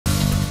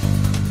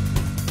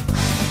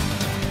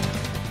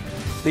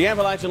The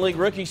Appalachian League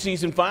rookie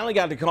season finally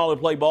got to call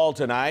and play ball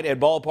tonight at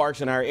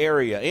ballparks in our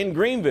area. In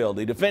Greenville,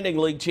 the defending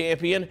league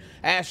champion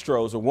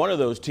Astros are one of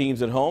those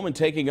teams at home and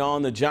taking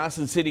on the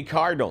Johnson City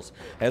Cardinals.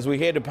 As we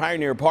head to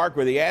Pioneer Park,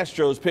 where the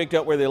Astros picked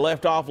up where they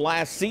left off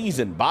last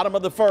season. Bottom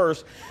of the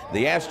first,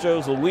 the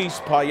Astros' Luis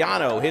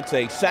Payano hits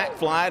a sac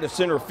fly to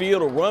center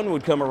field. A run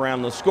would come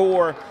around the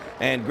score,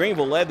 and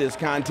Greenville led this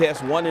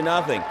contest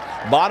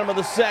 1-0. Bottom of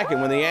the second,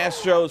 when the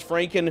Astros'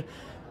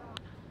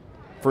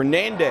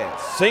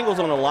 Fernandez singles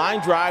on a line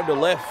drive to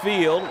left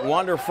field.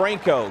 Wander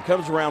Franco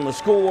comes around the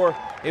score.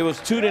 It was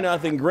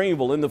 2-0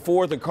 Greenville. In the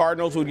fourth, the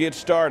Cardinals would get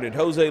started.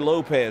 Jose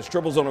Lopez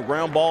triples on a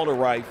ground ball to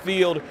right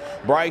field.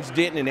 Bryce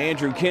Denton and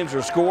Andrew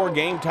Kinzer score.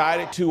 Game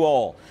tied at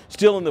 2-2.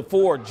 Still in the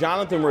fourth,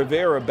 Jonathan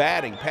Rivera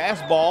batting.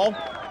 Pass ball.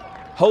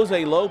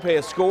 Jose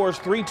Lopez scores.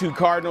 3-2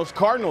 Cardinals.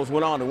 Cardinals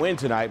went on to win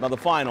tonight by the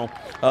final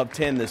of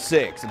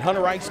 10-6. At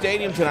Hunter Wright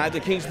Stadium tonight, the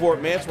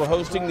Kingsport Mets were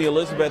hosting the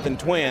Elizabethan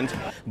Twins.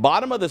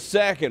 Bottom of the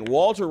second,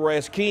 Walter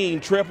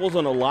Raskin triples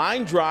on a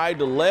line drive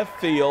to left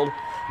field.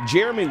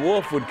 Jeremy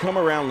Wolf would come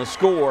around the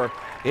score.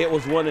 It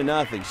was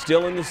 1-0.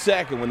 Still in the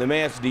second, when the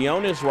Mets'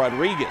 Dionis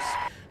Rodriguez,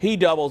 he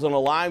doubles on a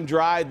line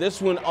drive.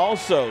 This one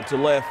also to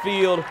left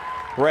field.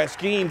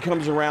 Raskin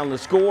comes around the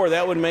score.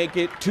 That would make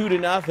it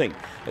 2-0.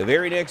 The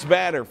very next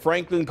batter,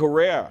 Franklin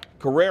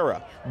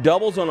Carrera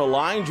doubles on a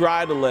line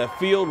drive to left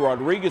field.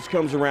 Rodriguez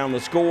comes around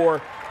the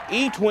score.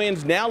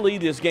 Twins now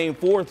lead this game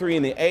 4-3,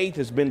 and the eighth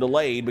has been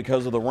delayed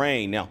because of the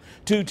rain. Now,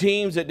 two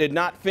teams that did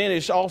not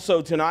finish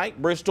also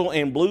tonight, Bristol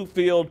and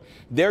Bluefield,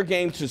 their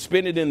game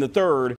suspended in the third.